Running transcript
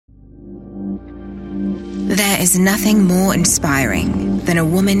is nothing more inspiring than a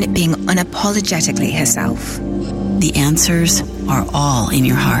woman being unapologetically herself. The answers are all in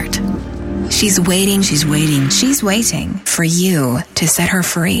your heart. She's waiting for you to set her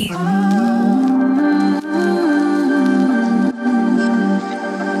free.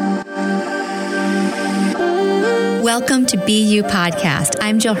 Welcome to Be You Podcast.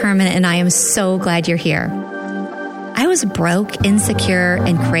 I'm Jill Herman, and I am so glad you're here. I was broke, insecure,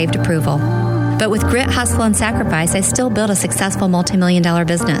 and craved approval. But with grit, hustle, and sacrifice, I still built a successful multi-million-dollar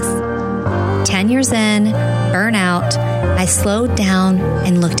business. 10 years in, burnout, I slowed down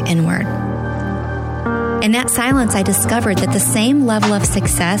and looked inward. In that silence, I discovered that the same level of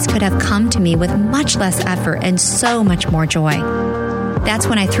success could have come to me with much less effort and so much more joy. That's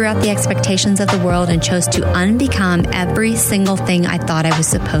when I threw out the expectations of the world and chose to unbecome every single thing I thought I was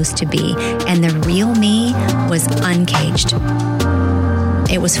supposed to be. And the real me was uncaged.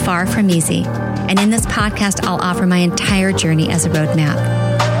 It was far from easy. And in this podcast, I'll offer my entire journey as a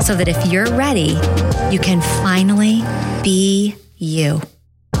roadmap so that if you're ready, you can finally be you.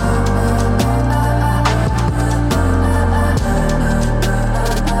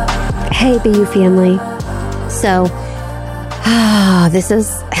 Hey, Be You family. So, this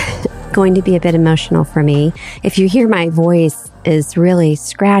is going to be a bit emotional for me. If you hear my voice is really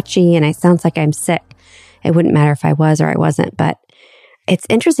scratchy and I sound like I'm sick, it wouldn't matter if I was or I wasn't. But it's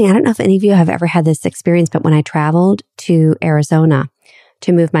interesting. I don't know if any of you have ever had this experience, but when I traveled to Arizona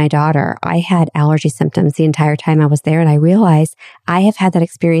to move my daughter, I had allergy symptoms the entire time I was there. And I realized I have had that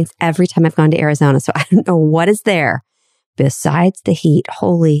experience every time I've gone to Arizona. So I don't know what is there besides the heat.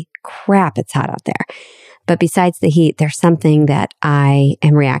 Holy crap, it's hot out there. But besides the heat, there's something that I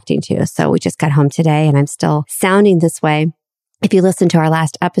am reacting to. So we just got home today and I'm still sounding this way. If you listen to our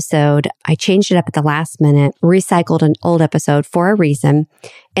last episode, I changed it up at the last minute, recycled an old episode for a reason.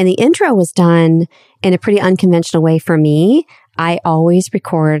 And the intro was done in a pretty unconventional way for me. I always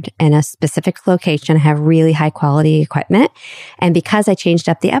record in a specific location. I have really high quality equipment. And because I changed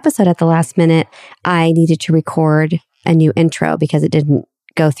up the episode at the last minute, I needed to record a new intro because it didn't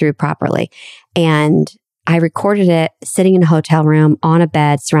go through properly. And I recorded it sitting in a hotel room on a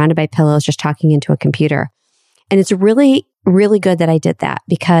bed, surrounded by pillows, just talking into a computer. And it's really, really good that I did that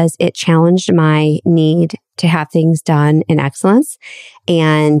because it challenged my need to have things done in excellence.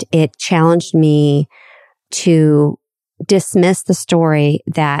 And it challenged me to dismiss the story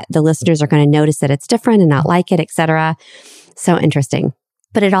that the listeners are going to notice that it's different and not like it, etc. So interesting.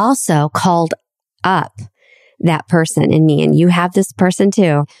 But it also called up that person in me. And you have this person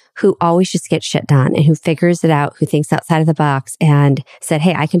too, who always just gets shit done and who figures it out, who thinks outside of the box and said,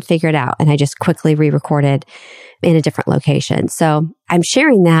 hey, I can figure it out. And I just quickly re-recorded in a different location. So I'm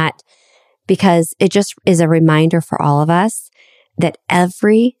sharing that because it just is a reminder for all of us that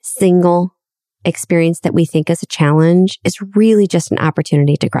every single experience that we think is a challenge is really just an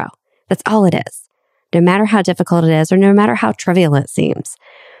opportunity to grow. That's all it is. No matter how difficult it is or no matter how trivial it seems.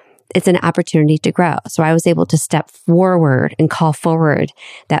 It's an opportunity to grow. So I was able to step forward and call forward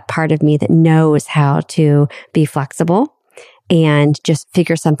that part of me that knows how to be flexible and just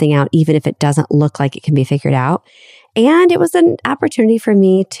figure something out, even if it doesn't look like it can be figured out. And it was an opportunity for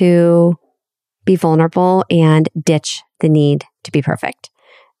me to be vulnerable and ditch the need to be perfect.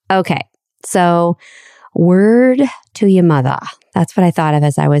 Okay. So word to your mother. That's what I thought of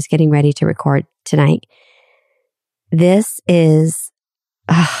as I was getting ready to record tonight. This is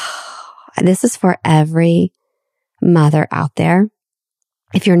for every mother out there.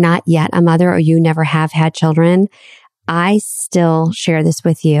 If you're not yet a mother or you never have had children, I still share this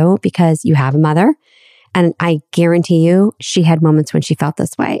with you because you have a mother. And I guarantee you she had moments when she felt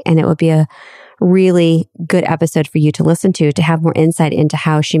this way. And it would be a really good episode for you to listen to have more insight into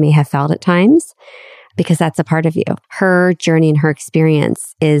how she may have felt at times, because that's a part of you. Her journey and her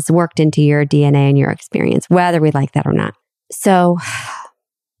experience is worked into your DNA and your experience, whether we like that or not. So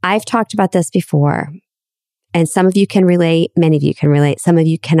I've talked about this before, and some of you can relate, many of you can relate, some of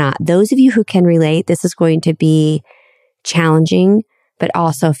you cannot. Those of you who can relate, this is going to be challenging, but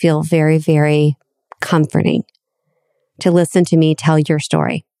also feel very, very comforting to listen to me tell your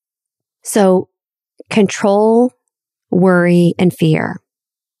story. So control, worry, and fear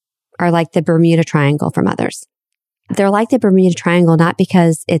are like the Bermuda Triangle for mothers. They're like the Bermuda Triangle, not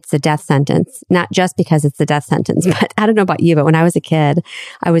because it's a death sentence, not just because it's a death sentence, but I don't know about you, but when I was a kid,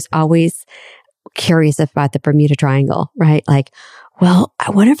 I was always curious about the Bermuda Triangle, right? Like, well,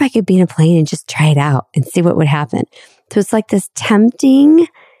 I wonder if I could be in a plane and just try it out and see what would happen. So it's like this tempting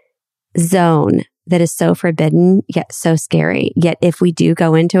zone that is so forbidden, yet so scary. Yet if we do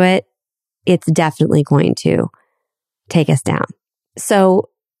go into it, it's definitely going to take us down. So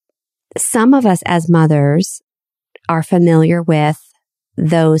some of us as mothers are familiar with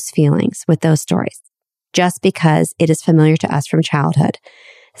those feelings, with those stories, just because it is familiar to us from childhood.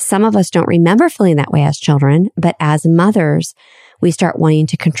 Some of us don't remember feeling that way as children, but as mothers, we start wanting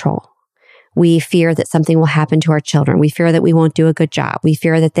to control. We fear that something will happen to our children. We fear that we won't do a good job. We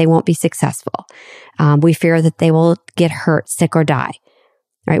fear that they won't be successful. We fear that they will get hurt, sick, or die,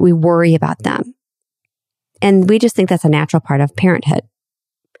 right? We worry about them. And we just think that's a natural part of parenthood.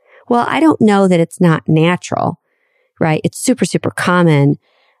 Well, I don't know that it's not natural, right? It's super, super common,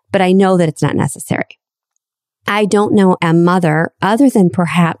 but I know that it's not necessary. I don't know a mother other than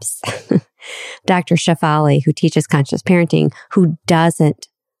perhaps Dr. Shefali, who teaches conscious parenting, who doesn't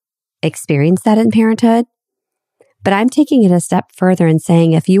experience that in parenthood. But I'm taking it a step further and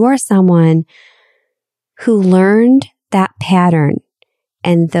saying, if you are someone who learned that pattern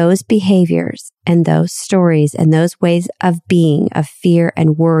and those behaviors and those stories and those ways of being, of fear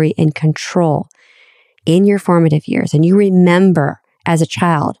and worry and control in your formative years, and you remember as a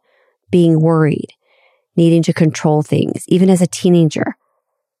child being worried, needing to control things, even as a teenager,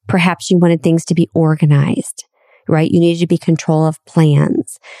 perhaps you wanted things to be organized, right? You needed to be control of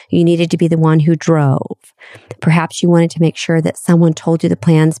plans. You needed to be the one who drove. Perhaps you wanted to make sure that someone told you the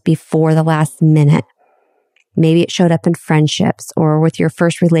plans before the last minute. Maybe it showed up in friendships or with your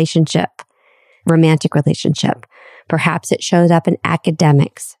first relationship, romantic relationship. Perhaps it showed up in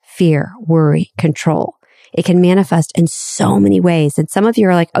academics, fear, worry, control. It can manifest in so many ways. And some of you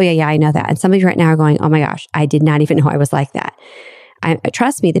are like, oh yeah, I know that. And some of you right now are going, oh my gosh, I did not even know I was like that.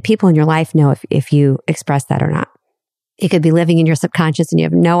 Trust me, the people in your life know if you express that or not. It could be living in your subconscious and you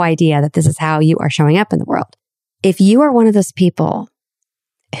have no idea that this is how you are showing up in the world. If you are one of those people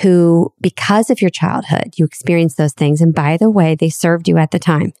who, because of your childhood, you experienced those things, and by the way, they served you at the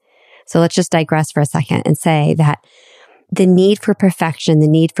time. So let's just digress for a second and say that the need for perfection, the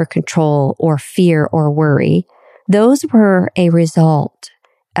need for control or fear or worry, those were a result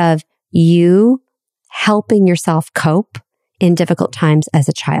of you helping yourself cope in difficult times as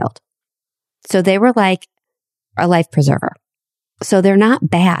a child. So they were like a life preserver. So they're not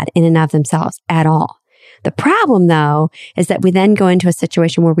bad in and of themselves at all. The problem, though, is that we then go into a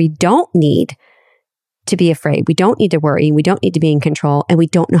situation where we don't need to be afraid. We don't need to worry. We don't need to be in control, and we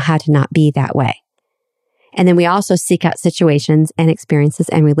don't know how to not be that way. And then we also seek out situations and experiences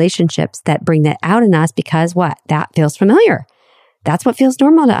and relationships that bring that out in us because what? That feels familiar. That's what feels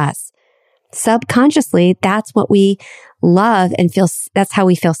normal to us. Subconsciously, that's what we love and feel. That's how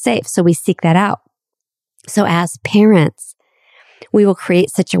we feel safe. So we seek that out. So as parents, we will create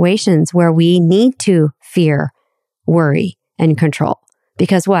situations where we need to fear, worry, and control.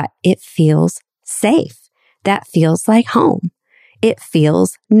 Because what? It feels safe. That feels like home. It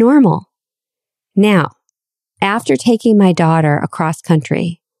feels normal. Now, after taking my daughter across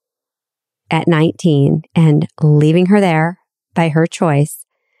country at 19 and leaving her there by her choice,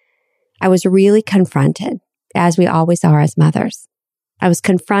 I was really confronted, as we always are as mothers. I was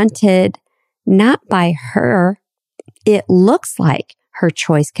confronted not by her. It looks like her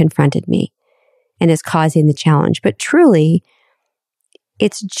choice confronted me and is causing the challenge, but truly,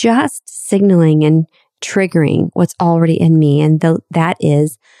 it's just signaling and triggering what's already in me, and that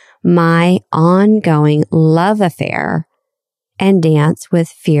is my ongoing love affair and dance with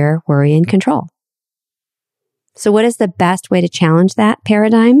fear, worry, and control. So what is the best way to challenge that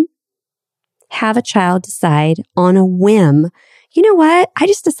paradigm? Have a child decide on a whim, you know what? I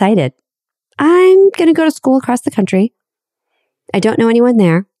just decided I'm going to go to school across the country. I don't know anyone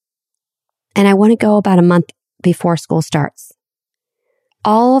there, and I want to go about a month before school starts.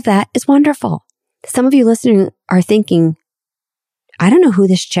 All of that is wonderful. Some of you listening are thinking, I don't know who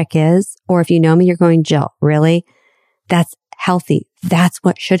this chick is, or if you know me, you're going, Jill, really? That's healthy. That's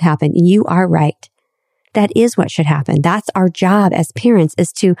what should happen. You are right. That is what should happen. That's our job as parents,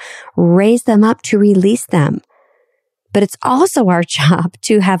 is to raise them up, to release them. But it's also our job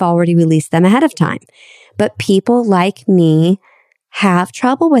to have already released them ahead of time. But people like me have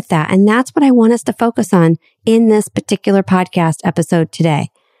trouble with that. And that's what I want us to focus on in this particular podcast episode today.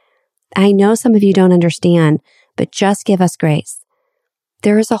 I know some of you don't understand, but just give us grace.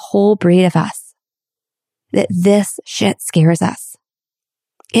 There is a whole breed of us that this shit scares us.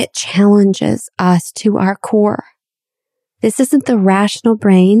 It challenges us to our core. This isn't the rational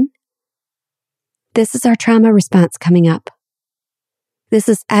brain. This is our trauma response coming up. This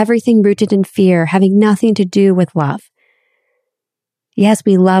is everything rooted in fear, having nothing to do with love. Yes,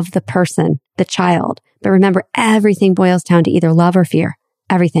 we love the person, the child, but remember, everything boils down to either love or fear.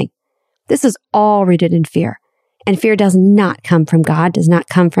 Everything. This is all rooted in fear. And fear does not come from God, does not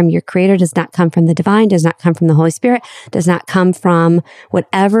come from your creator, does not come from the divine, does not come from the Holy Spirit, does not come from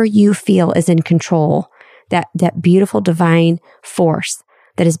whatever you feel is in control that beautiful divine force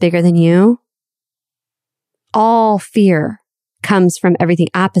that is bigger than you, all fear comes from everything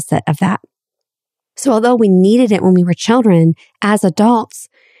opposite of that. So although we needed it when we were children, as adults,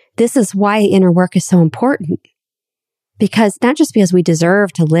 this is why inner work is so important. Because not just because we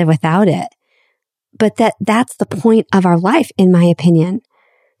deserve to live without it, but that's the point of our life, in my opinion,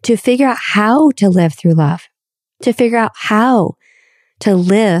 to figure out how to live through love, to figure out how to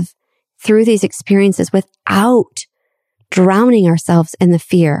live through these experiences without drowning ourselves in the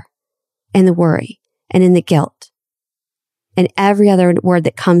fear and the worry and in the guilt and every other word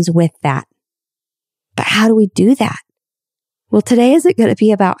that comes with that. But how do we do that? Well, today isn't going to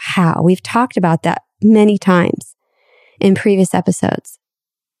be about how. We've talked about that many times in previous episodes.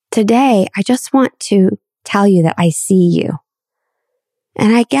 Today, I just want to tell you that I see you.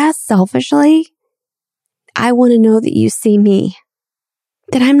 And I guess selfishly, I want to know that you see me.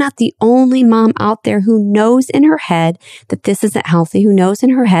 That I'm not the only mom out there who knows in her head that this isn't healthy, who knows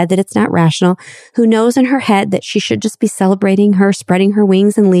in her head that it's not rational, who knows in her head that she should just be celebrating her, spreading her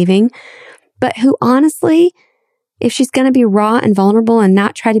wings and leaving, but who honestly, if she's going to be raw and vulnerable and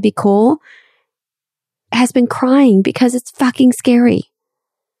not try to be cool, has been crying because it's fucking scary.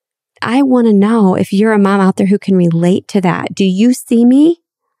 I want to know if you're a mom out there who can relate to that. Do you see me?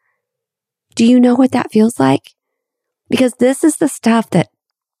 Do you know what that feels like? Because this is the stuff that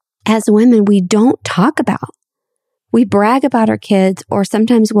as women, we don't talk about. We brag about our kids, or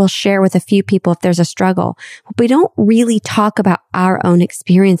sometimes we'll share with a few people if there's a struggle. But we don't really talk about our own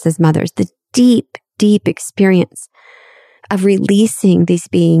experience as mothers, the deep, deep experience of releasing these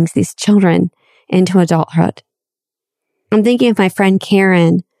beings, these children, into adulthood. I'm thinking of my friend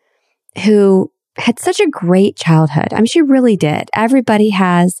Karen, who had such a great childhood. I mean, she really did. Everybody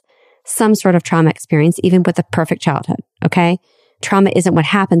has some sort of trauma experience, even with a perfect childhood, okay? Trauma isn't what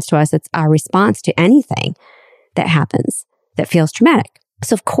happens to us. It's our response to anything that happens that feels traumatic.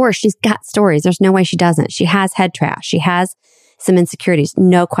 So of course, she's got stories. There's no way she doesn't. She has head trash. She has some insecurities,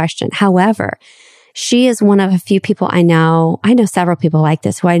 no question. However, she is one of a few people I know several people like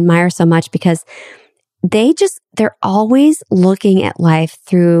this who I admire so much because they're always looking at life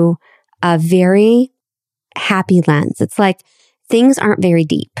through a very happy lens. It's like things aren't very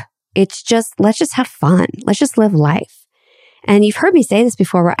deep. It's just, let's just have fun. Let's just live life. And you've heard me say this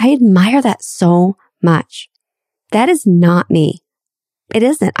before, where I admire that so much. That is not me. It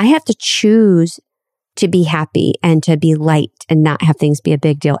isn't. I have to choose to be happy and to be light and not have things be a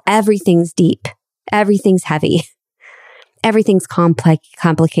big deal. Everything's deep. Everything's heavy. Everything's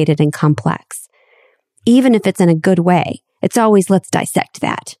complicated and complex. Even if it's in a good way, it's always, let's dissect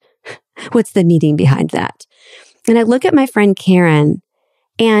that. What's the meaning behind that? And I look at my friend Karen,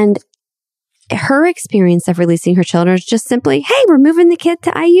 and her experience of releasing her children is just simply, hey, we're moving the kid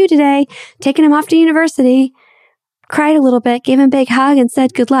to IU today, taking him off to university, cried a little bit, gave him a big hug and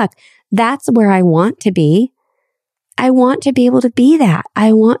said, good luck. That's where I want to be. I want to be able to be that.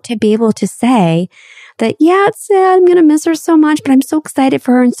 I want to be able to say that, yeah, it's sad. I'm going to miss her so much, but I'm so excited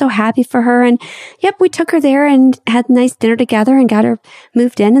for her and so happy for her. And yep, we took her there and had a nice dinner together and got her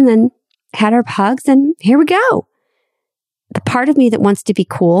moved in and then had our hugs and here we go. The part of me that wants to be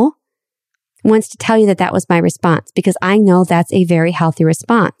cool wants to tell you that that was my response because I know that's a very healthy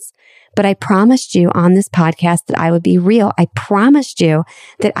response. But I promised you on this podcast that I would be real. I promised you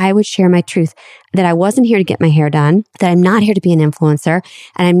that I would share my truth, that I wasn't here to get my hair done, that I'm not here to be an influencer,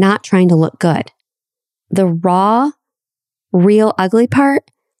 and I'm not trying to look good. The raw, real, ugly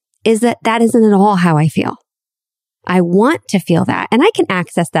part is that isn't at all how I feel. I want to feel that, and I can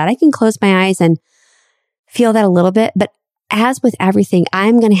access that. I can close my eyes and feel that a little bit, but as with everything,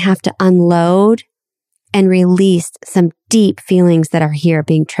 I'm going to have to unload and release some deep feelings that are here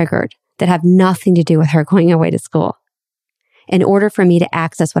being triggered that have nothing to do with her going away to school in order for me to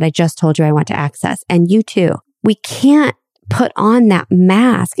access what I just told you I want to access. And you too. We can't put on that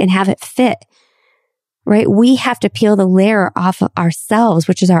mask and have it fit, right? We have to peel the layer off of ourselves,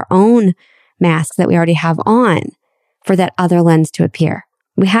 which is our own mask that we already have on for that other lens to appear.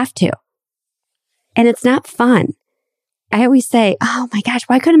 We have to. And it's not fun. I always say, oh my gosh,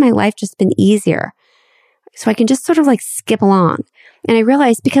 why couldn't my life just been easier? So I can just sort of like skip along. And I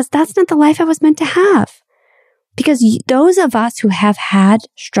realized because that's not the life I was meant to have. Because those of us who have had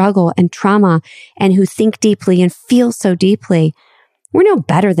struggle and trauma and who think deeply and feel so deeply, we're no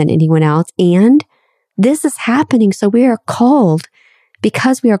better than anyone else. And this is happening. So we are called,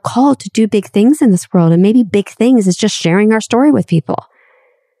 because we are called to do big things in this world. And maybe big things is just sharing our story with people,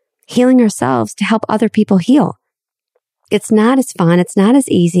 healing ourselves to help other people heal. It's not as fun. It's not as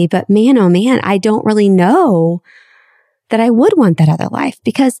easy, but man, oh man, I don't really know that I would want that other life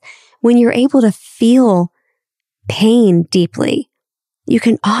because when you're able to feel pain deeply, you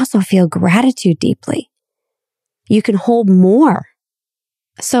can also feel gratitude deeply. You can hold more.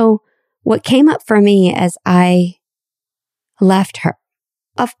 So what came up for me as I left her,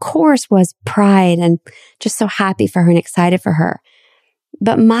 of course, was pride and just so happy for her and excited for her.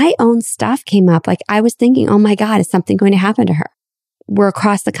 But my own stuff came up. Like I was thinking, oh my God, is something going to happen to her? We're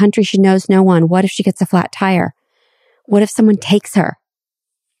across the country. She knows no one. What if she gets a flat tire? What if someone takes her?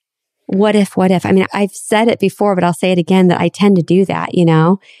 What if? I mean, I've said it before, but I'll say it again that I tend to do that,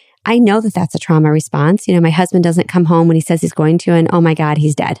 I know that that's a trauma response. My husband doesn't come home when he says he's going to, and oh my God,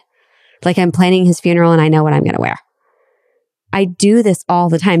 he's dead. Like I'm planning his funeral and I know what I'm going to wear. I do this all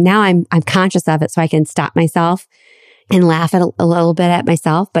the time. Now I'm conscious of it so I can stop myself and laugh at a little bit at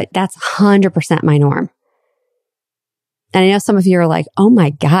myself, but that's 100% my norm. And I know some of you are like, oh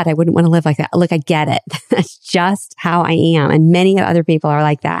my God, I wouldn't want to live like that. Look, I get it. That's just how I am. And many other people are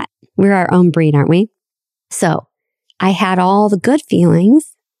like that. We're our own breed, aren't we? So I had all the good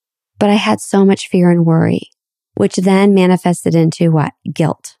feelings, but I had so much fear and worry, which then manifested into what?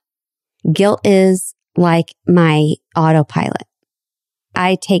 Guilt. Guilt is like my autopilot.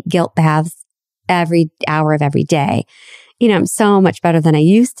 I take guilt baths every hour of every day. I'm so much better than I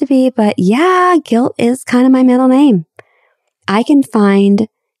used to be, but yeah, guilt is kind of my middle name. I can find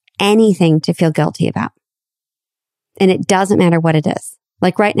anything to feel guilty about. And it doesn't matter what it is.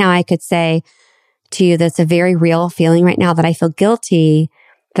 Like right now, I could say to you that's a very real feeling right now that I feel guilty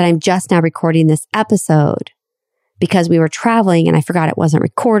that I'm just now recording this episode because we were traveling and I forgot it wasn't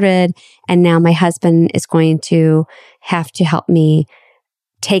recorded. And now my husband is going to have to help me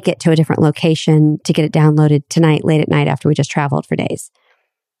take it to a different location to get it downloaded tonight, late at night after we just traveled for days.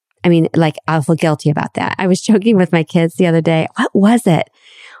 I mean, like I'll feel guilty about that. I was joking with my kids the other day. What was it?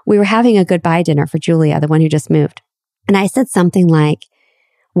 We were having a goodbye dinner for Julia, the one who just moved. And I said something like,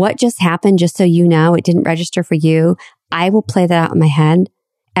 what just happened, just so you know, it didn't register for you. I will play that out in my head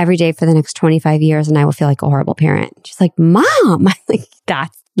every day for the next 25 years and I will feel like a horrible parent. She's like, Mom, I'm like,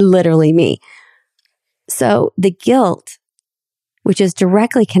 that's literally me. So the guilt, which is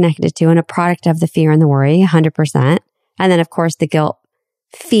directly connected to and a product of the fear and the worry, 100%. And then of course the guilt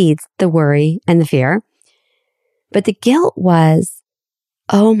feeds the worry and the fear. But the guilt was,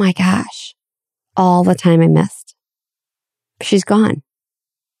 oh my gosh, all the time I missed. She's gone.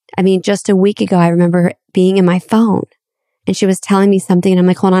 I mean, just a week ago, I remember being in my phone and she was telling me something and I'm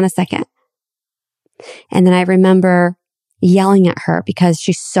like, hold on a second. And then I remember yelling at her because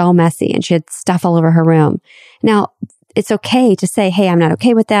she's so messy and she had stuff all over her room. Now, it's okay to say, hey, I'm not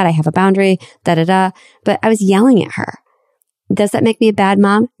okay with that. I have a boundary, but I was yelling at her. Does that make me a bad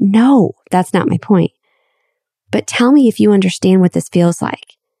mom? No, that's not my point. But tell me if you understand what this feels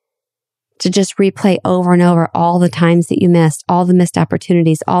like. To just replay over and over all the times that you missed, all the missed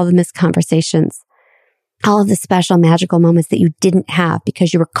opportunities, all the missed conversations, all of the special magical moments that you didn't have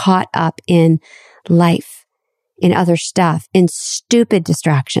because you were caught up in life, in other stuff, in stupid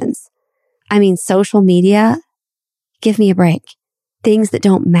distractions. I mean, social media, give me a break. Things that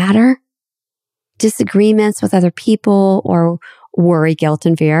don't matter, disagreements with other people or worry, guilt,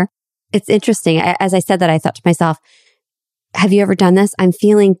 and fear. It's interesting. As I said that, I thought to myself, have you ever done this? I'm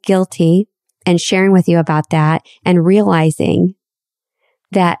feeling guilty and sharing with you about that and realizing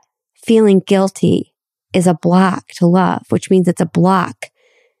that feeling guilty is a block to love, which means it's a block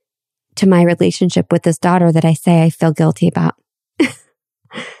to my relationship with this daughter that I say I feel guilty about.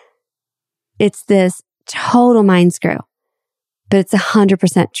 It's this total mind screw, but it's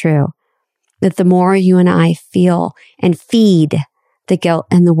 100% true that the more you and I feel and feed the guilt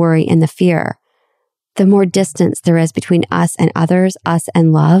and the worry and the fear, the more distance there is between us and others, us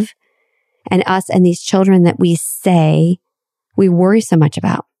and love, and us and these children that we say we worry so much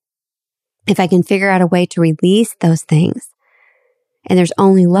about. If I can figure out a way to release those things and there's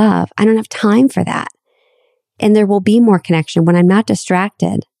only love, I don't have time for that. And there will be more connection when I'm not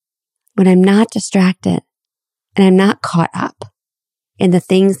distracted, and I'm not caught up in the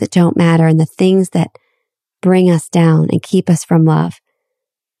things that don't matter and the things that bring us down and keep us from love.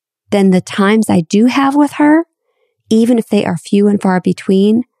 Then the times I do have with her, even if they are few and far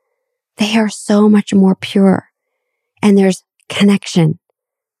between, they are so much more pure. And there's connection,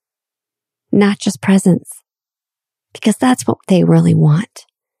 not just presence, because that's what they really want.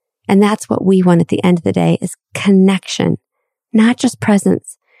 And that's what we want at the end of the day is connection, not just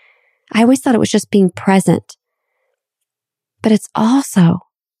presence. I always thought it was just being present, but it's also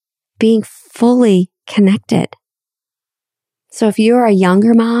being fully connected. So if you're a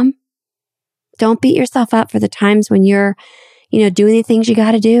younger mom, don't beat yourself up for the times when you're, doing the things you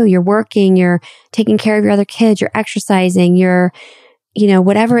got to do. You're working, you're taking care of your other kids, you're exercising, you're,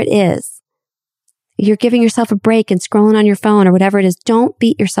 whatever it is. you're giving yourself a break and scrolling on your phone or whatever it is, don't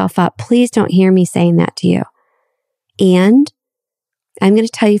beat yourself up. Please don't hear me saying that to you. And I'm going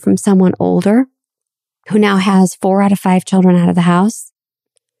to tell you from someone older who now has 4 out of 5 children out of the house.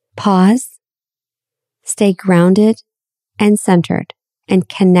 Pause, stay grounded and centered and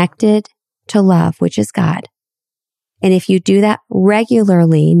connected to love, which is God. And if you do that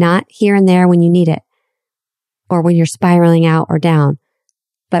regularly, not here and there when you need it or when you're spiraling out or down,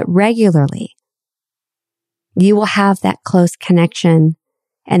 but regularly, you will have that close connection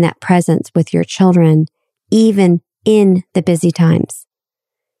and that presence with your children, even in the busy times,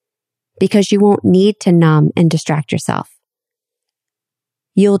 because you won't need to numb and distract yourself.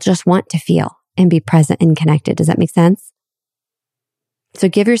 You'll just want to feel and be present and connected. Does that make sense? So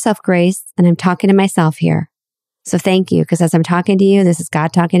give yourself grace, and I'm talking to myself here. So thank you, because as I'm talking to you, this is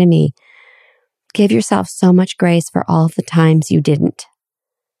God talking to me. Give yourself so much grace for all of the times you didn't.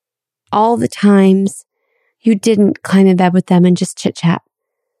 All the times you didn't climb in bed with them and just chit chat.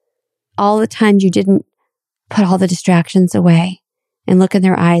 All the times you didn't put all the distractions away and look in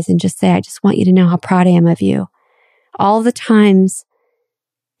their eyes and just say, I just want you to know how proud I am of you. All the times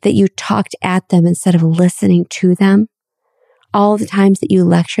that you talked at them instead of listening to them. All the times that you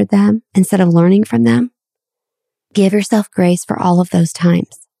lectured them instead of learning from them. Give yourself grace for all of those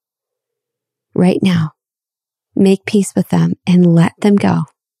times. Right now, make peace with them and let them go.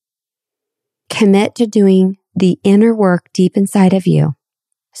 Commit to doing the inner work deep inside of you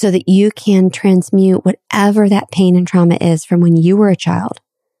so that you can transmute whatever that pain and trauma is from when you were a child,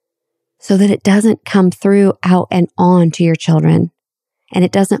 so that it doesn't come through, out, and on to your children, and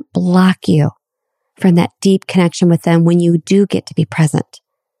it doesn't block you from that deep connection with them when you do get to be present.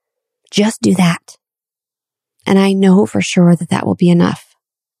 Just do that. And I know for sure that that will be enough.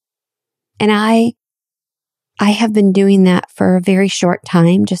 And I have been doing that for a very short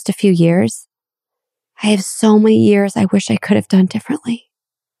time, just a few years. I have so many years I wish I could have done differently.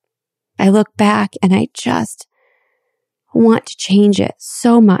 I look back and I just want to change it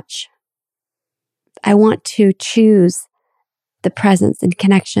so much. I want to choose the presence and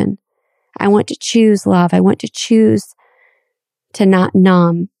connection. I want to choose love. I want to choose to not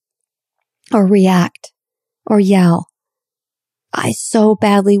numb or react or yell. I so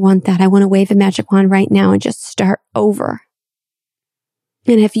badly want that. I want to wave a magic wand right now and just start over.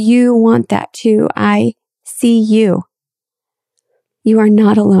 And if you want that too, I see you. You are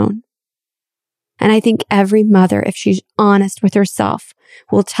not alone. And I think every mother, if she's honest with herself,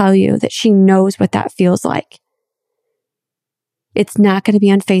 will tell you that she knows what that feels like. It's not going to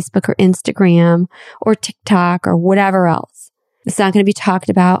be on Facebook or Instagram or TikTok or whatever else. It's not going to be talked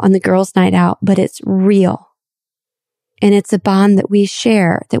about on the girls' night out, but it's real. And it's a bond that we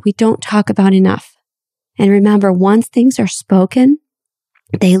share that we don't talk about enough. And remember, once things are spoken,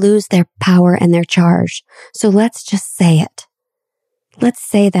 they lose their power and their charge. So let's just say it. Let's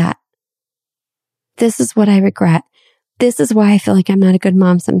say that. This is what I regret. This is why I feel like I'm not a good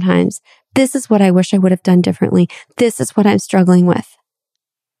mom sometimes. This is what I wish I would have done differently. This is what I'm struggling with.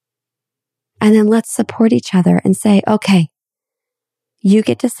 And then let's support each other and say, okay, you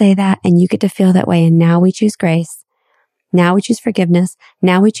get to say that and you get to feel that way. And now we choose grace. Now we choose forgiveness.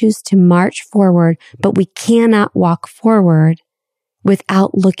 Now we choose to march forward, but we cannot walk forward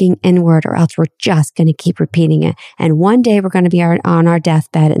without looking inward, or else we're just going to keep repeating it. And one day we're going to be on our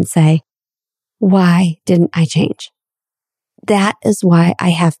deathbed and say, why didn't I change? That is why I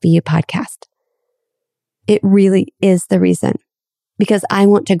have Be You podcast. It really is the reason, because I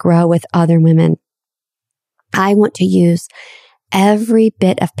want to grow with other women. I want to use every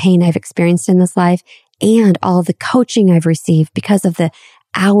bit of pain I've experienced in this life and all of the coaching I've received because of the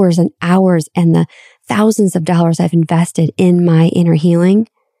hours and hours and the thousands of dollars I've invested in my inner healing.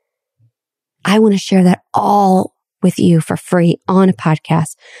 I want to share that all with you for free on a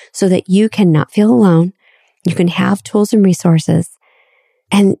podcast so that you can not feel alone. You can have tools and resources.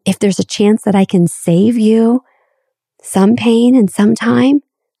 And if there's a chance that I can save you some pain and some time,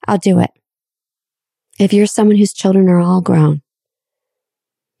 I'll do it. If you're someone whose children are all grown,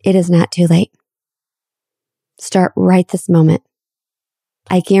 it is not too late. Start right this moment.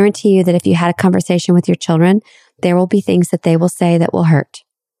 I guarantee you that if you had a conversation with your children, there will be things that they will say that will hurt.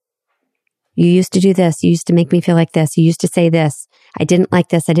 You used to do this. You used to make me feel like this. You used to say this. I didn't like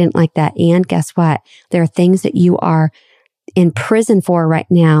this. I didn't like that. And guess what? There are things that you are in prison for right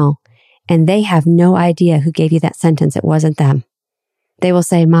now, and they have no idea who gave you that sentence. It wasn't them. They will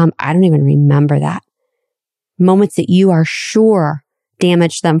say, Mom, I don't even remember that. Moments that you are sure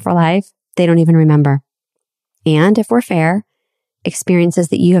damaged them for life, they don't even remember. And if we're fair, experiences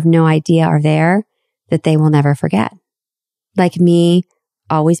that you have no idea are there that they will never forget. Like me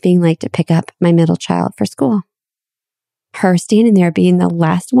always being late to pick up my middle child for school. Her standing there being the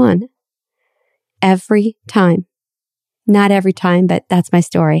last one every time. Not every time, but that's my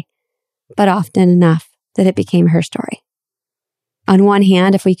story. But often enough that it became her story. On one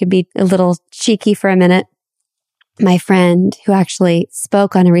hand, if we could be a little cheeky for a minute, my friend who actually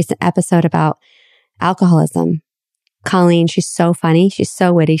spoke on a recent episode about alcoholism, Colleen, she's so funny. She's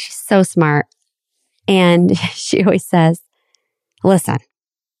so witty. She's so smart. And she always says, listen,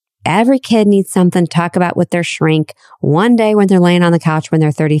 every kid needs something to talk about with their shrink one day when they're laying on the couch when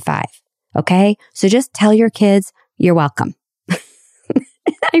they're 35. Okay? So just tell your kids you're welcome.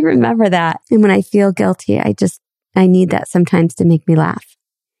 I remember that. And when I feel guilty, I need that sometimes to make me laugh.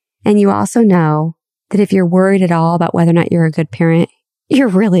 And you also know that if you're worried at all about whether or not you're a good parent, you're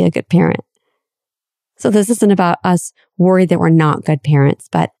really a good parent. So this isn't about us worried that we're not good parents,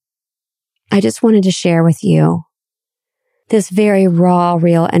 but I just wanted to share with you this very raw,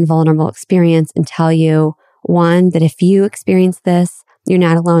 real, and vulnerable experience and tell you, one, that if you experience this, you're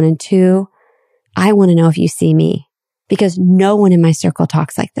not alone. And two, I want to know if you see me because no one in my circle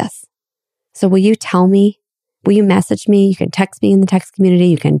talks like this. So will you tell me? Will you message me? You can text me in the text community.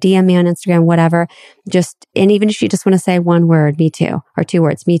 You can DM me on Instagram, whatever. And even if you just want to say one word, me too, or two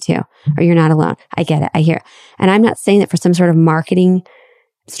words, me too, or you're not alone. I get it. I hear it. And I'm not saying that for some sort of marketing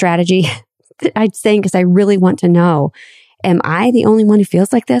strategy. I'm saying because I really want to know, am I the only one who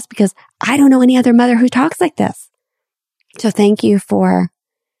feels like this? Because I don't know any other mother who talks like this. So thank you for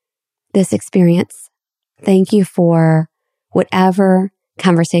this experience. Thank you for whatever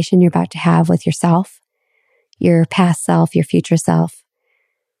conversation you're about to have with yourself, your past self, your future self,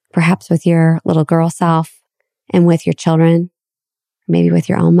 perhaps with your little girl self and with your children, maybe with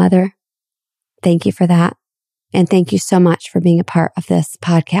your own mother. Thank you for that. And thank you so much for being a part of this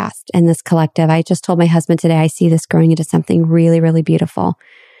podcast and this collective. I just told my husband today, I see this growing into something really, really beautiful.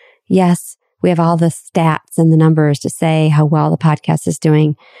 Yes, we have all the stats and the numbers to say how well the podcast is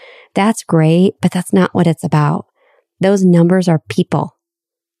doing. That's great, but that's not what it's about. Those numbers are people,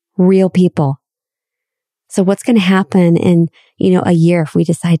 real people. So what's going to happen in, a year if we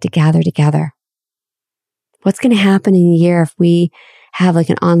decide to gather together? What's going to happen in a year if we have like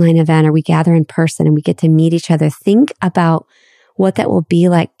an online event or we gather in person and we get to meet each other? Think about what that will be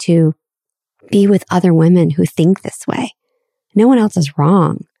like to be with other women who think this way. No one else is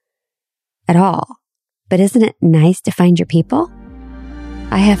wrong at all. But isn't it nice to find your people?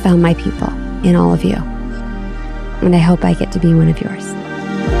 I have found my people in all of you. And I hope I get to be one of yours.